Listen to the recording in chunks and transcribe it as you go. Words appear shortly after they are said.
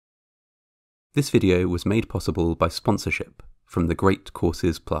This video was made possible by sponsorship from the Great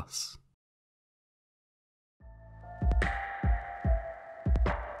Courses Plus.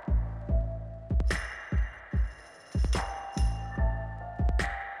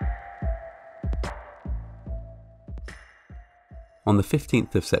 On the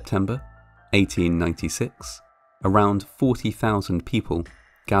 15th of September, 1896, around 40,000 people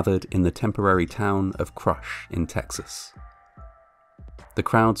gathered in the temporary town of Crush in Texas. The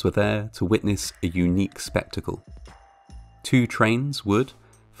crowds were there to witness a unique spectacle. Two trains would,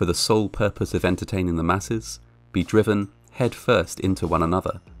 for the sole purpose of entertaining the masses, be driven head-first into one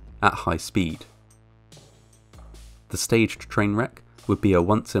another at high speed. The staged train wreck would be a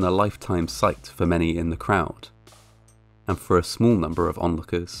once-in-a-lifetime sight for many in the crowd, and for a small number of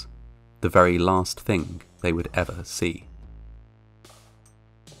onlookers, the very last thing they would ever see.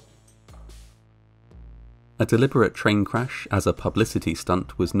 A deliberate train crash as a publicity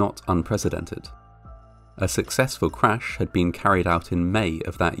stunt was not unprecedented. A successful crash had been carried out in May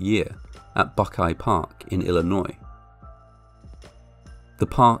of that year at Buckeye Park in Illinois. The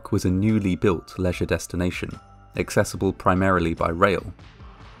park was a newly built leisure destination, accessible primarily by rail,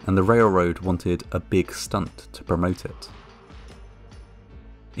 and the railroad wanted a big stunt to promote it.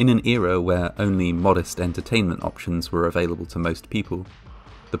 In an era where only modest entertainment options were available to most people,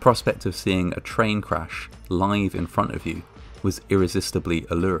 the prospect of seeing a train crash live in front of you was irresistibly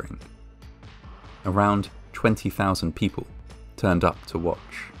alluring. Around 20,000 people turned up to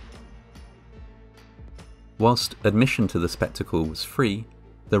watch. Whilst admission to the spectacle was free,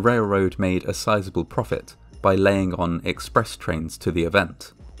 the railroad made a sizable profit by laying on express trains to the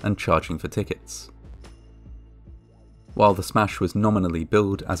event and charging for tickets. While the smash was nominally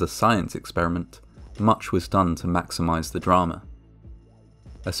billed as a science experiment, much was done to maximise the drama.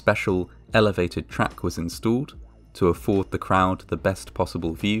 A special elevated track was installed to afford the crowd the best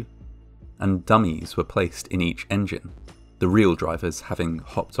possible view, and dummies were placed in each engine, the real drivers having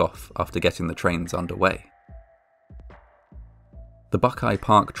hopped off after getting the trains underway. The Buckeye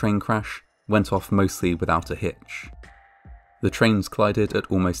Park train crash went off mostly without a hitch. The trains collided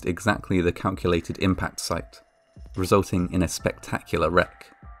at almost exactly the calculated impact site, resulting in a spectacular wreck.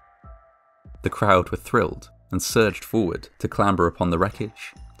 The crowd were thrilled and surged forward to clamber upon the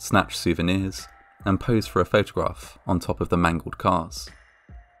wreckage, snatch souvenirs, and pose for a photograph on top of the mangled cars.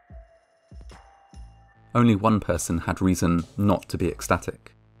 Only one person had reason not to be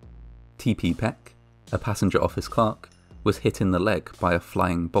ecstatic. T.P. Peck, a passenger office clerk, was hit in the leg by a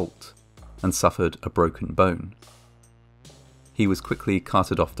flying bolt and suffered a broken bone. He was quickly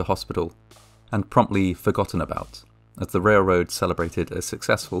carted off to hospital and promptly forgotten about as the railroad celebrated a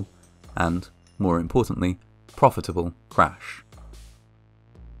successful and, more importantly, profitable crash.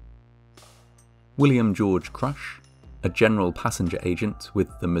 William George Crush, a general passenger agent with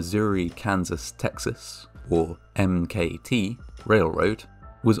the Missouri, Kansas, Texas, or MKT, Railroad,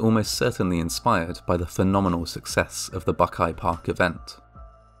 was almost certainly inspired by the phenomenal success of the Buckeye Park event.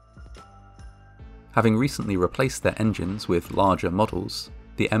 Having recently replaced their engines with larger models,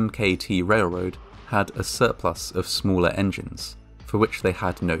 the MKT Railroad had a surplus of smaller engines, for which they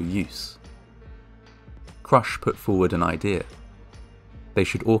had no use. Crush put forward an idea. They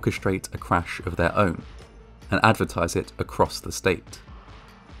should orchestrate a crash of their own, and advertise it across the state.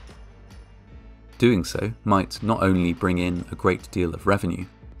 Doing so might not only bring in a great deal of revenue,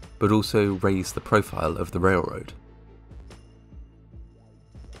 but also raise the profile of the railroad.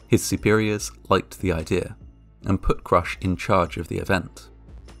 His superiors liked the idea, and put Crush in charge of the event.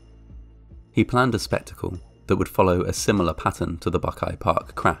 He planned a spectacle that would follow a similar pattern to the Buckeye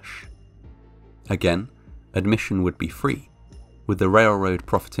Park crash. Again, admission would be free, with the railroad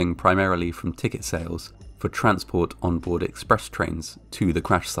profiting primarily from ticket sales for transport on-board express trains to the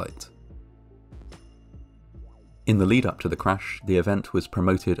crash site. In the lead-up to the crash, the event was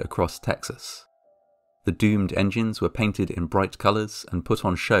promoted across Texas. The doomed engines were painted in bright colours and put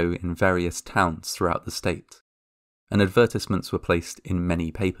on show in various towns throughout the state, and advertisements were placed in many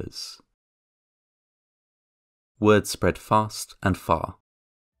papers. Word spread fast and far.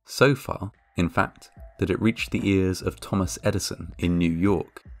 So far, in fact, that it reached the ears of Thomas Edison in New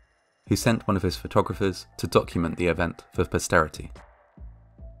York, who sent one of his photographers to document the event for posterity.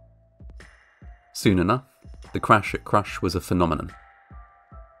 Soon enough, the crash at Crush was a phenomenon.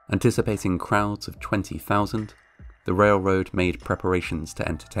 Anticipating crowds of 20,000, the railroad made preparations to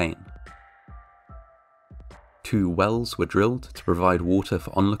entertain. 2 wells were drilled to provide water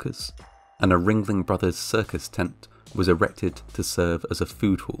for onlookers, and a Ringling Brothers circus tent was erected to serve as a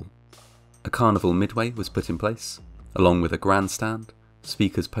food hall. A carnival midway was put in place, along with a grandstand,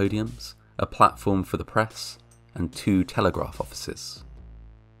 speakers' podiums, a platform for the press, and 2 telegraph offices.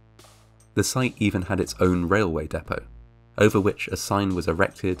 The site even had its own railway depot, over which a sign was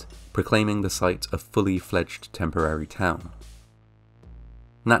erected proclaiming the site a fully fledged temporary town.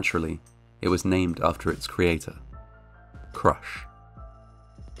 Naturally, it was named after its creator, Crush.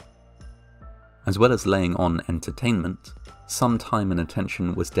 As well as laying on entertainment, some time and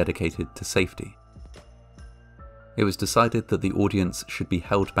attention was dedicated to safety. It was decided that the audience should be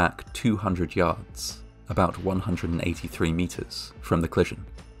held back 200 yards, about 183 metres, from the collision,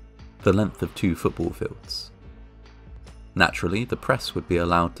 the length of 2 football fields. Naturally, the press would be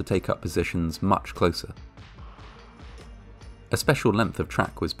allowed to take up positions much closer. A special length of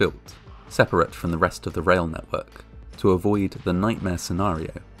track was built, separate from the rest of the rail network, to avoid the nightmare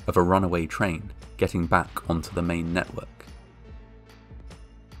scenario of a runaway train getting back onto the main network.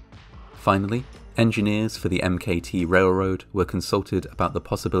 Finally, engineers for the MKT Railroad were consulted about the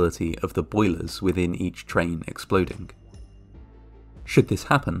possibility of the boilers within each train exploding. Should this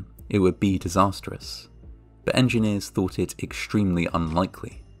happen, it would be disastrous, but engineers thought it extremely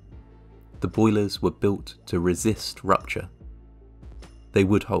unlikely. The boilers were built to resist rupture. They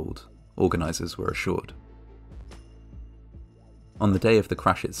would hold, organisers were assured. On the day of the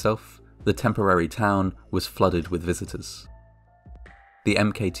crash itself, the temporary town was flooded with visitors. The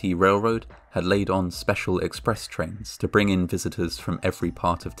MKT Railroad had laid on special express trains to bring in visitors from every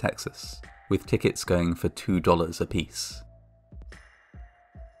part of Texas, with tickets going for $2 apiece.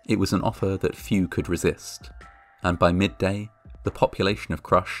 It was an offer that few could resist, and by midday, the population of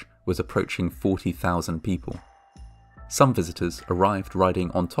Crush was approaching 40,000 people. Some visitors arrived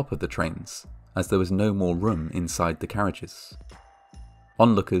riding on top of the trains, as there was no more room inside the carriages.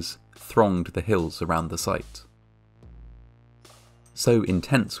 Onlookers thronged the hills around the site. So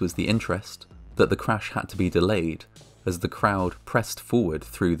intense was the interest that the crash had to be delayed as the crowd pressed forward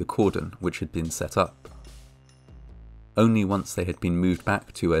through the cordon which had been set up. Only once they had been moved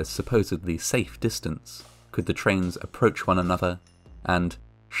back to a supposedly safe distance could the trains approach one another and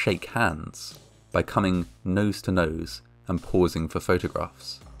shake hands by coming nose to nose and pausing for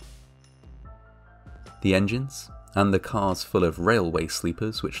photographs. The engines, and the cars full of railway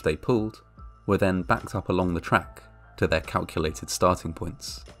sleepers which they pulled, were then backed up along the track to their calculated starting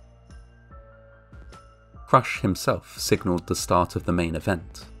points. Crush himself signalled the start of the main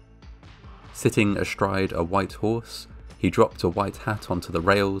event. Sitting astride a white horse, he dropped a white hat onto the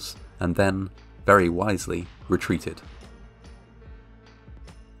rails and then, very wisely, retreated.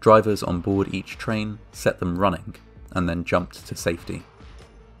 Drivers on board each train set them running and then jumped to safety.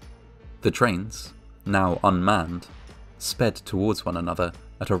 The trains, now unmanned, sped towards one another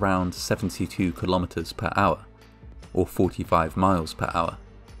at around 72 kilometers per hour, or 45 miles per hour.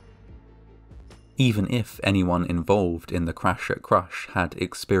 Even if anyone involved in the crash at Crush had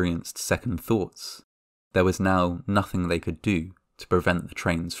experienced second thoughts, there was now nothing they could do to prevent the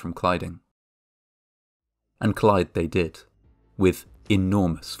trains from colliding. And collide they did, with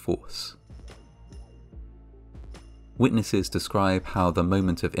enormous force. Witnesses describe how the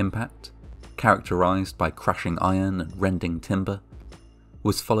moment of impact, characterised by crashing iron and rending timber,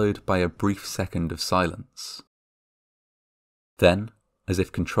 was followed by a brief second of silence. Then, as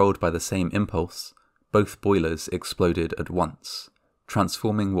if controlled by the same impulse, both boilers exploded at once,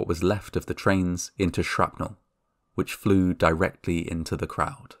 transforming what was left of the trains into shrapnel, which flew directly into the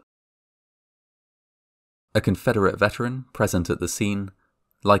crowd. A Confederate veteran present at the scene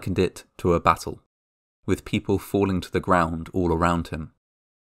likened it to a battle, with people falling to the ground all around him.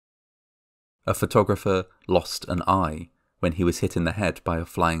 A photographer lost an eye when he was hit in the head by a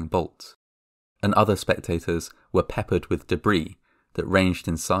flying bolt, and other spectators were peppered with debris that ranged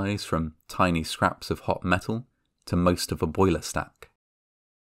in size from tiny scraps of hot metal to most of a boiler stack.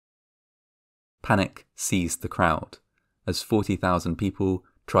 Panic seized the crowd as 40,000 people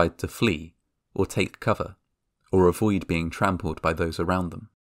tried to flee or take cover or avoid being trampled by those around them.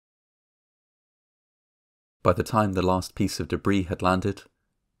 By the time the last piece of debris had landed,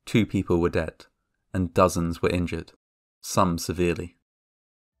 2 people were dead and dozens were injured, some severely.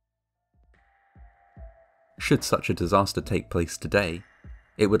 Should such a disaster take place today,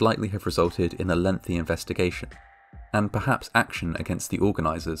 it would likely have resulted in a lengthy investigation, and perhaps action against the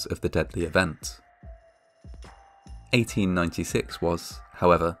organisers of the deadly event. 1896 was,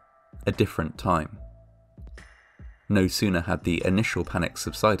 however, a different time. No sooner had the initial panic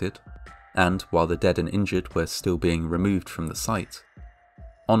subsided, and while the dead and injured were still being removed from the site,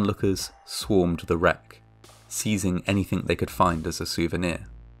 onlookers swarmed the wreck, seizing anything they could find as a souvenir.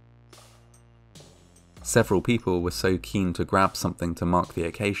 Several people were so keen to grab something to mark the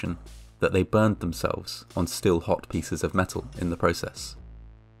occasion that they burned themselves on still hot pieces of metal in the process.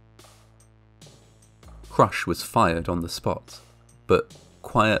 Crush was fired on the spot, but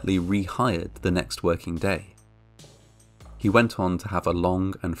quietly rehired the next working day. He went on to have a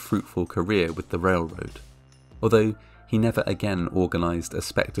long and fruitful career with the railroad, although he never again organised a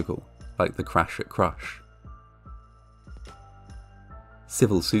spectacle like the crash at Crush.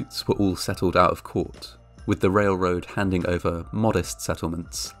 Civil suits were all settled out of court, with the railroad handing over modest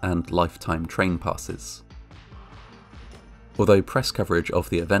settlements and lifetime train passes. Although press coverage of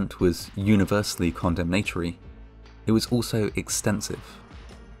the event was universally condemnatory, it was also extensive,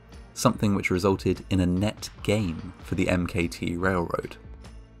 something which resulted in a net gain for the MKT Railroad.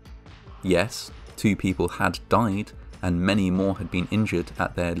 Yes, 2 people had died and many more had been injured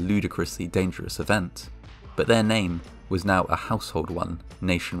at their ludicrously dangerous event, but their name was now a household one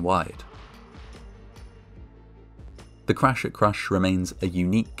nationwide. The crash at Crush remains a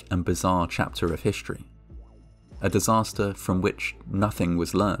unique and bizarre chapter of history, a disaster from which nothing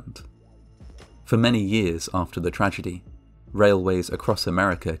was learned. For many years after the tragedy, railways across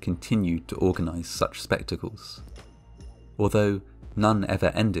America continued to organise such spectacles, although none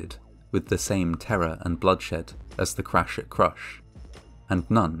ever ended with the same terror and bloodshed as the crash at Crush, and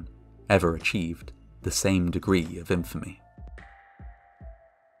none ever achieved the same degree of infamy.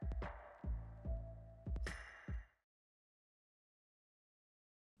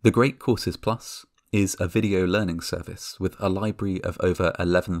 The Great Courses Plus is a video learning service with a library of over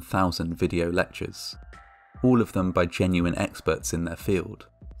 11,000 video lectures, all of them by genuine experts in their field.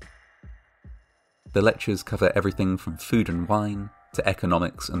 The lectures cover everything from food and wine to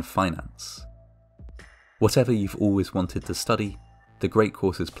economics and finance. Whatever you've always wanted to study, the Great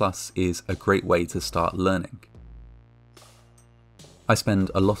Courses Plus is a great way to start learning. I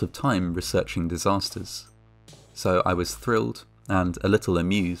spend a lot of time researching disasters, so I was thrilled and a little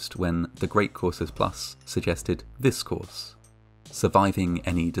amused when the Great Courses Plus suggested this course, Surviving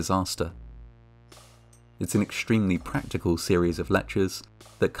Any Disaster. It's an extremely practical series of lectures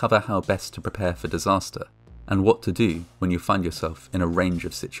that cover how best to prepare for disaster and what to do when you find yourself in a range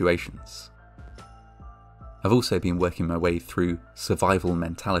of situations. I've also been working my way through Survival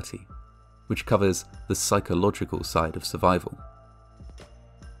Mentality, which covers the psychological side of survival.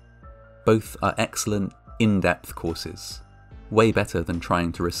 Both are excellent, in-depth courses, way better than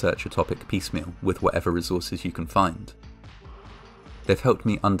trying to research a topic piecemeal with whatever resources you can find. They've helped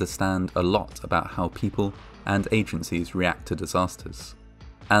me understand a lot about how people and agencies react to disasters,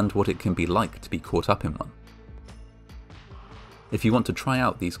 and what it can be like to be caught up in one. If you want to try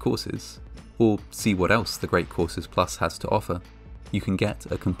out these courses, or see what else the Great Courses Plus has to offer, you can get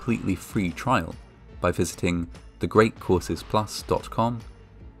a completely free trial by visiting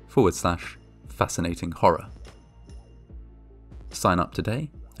thegreatcoursesplus.com/fascinating-horror. Sign up today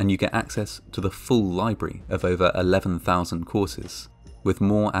and you get access to the full library of over 11,000 courses, with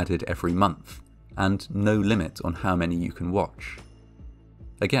more added every month, and no limit on how many you can watch.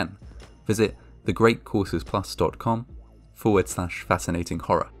 Again, visit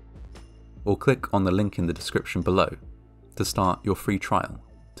thegreatcoursesplus.com/fascinating-horror, or click on the link in the description below to start your free trial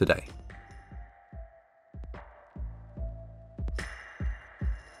today.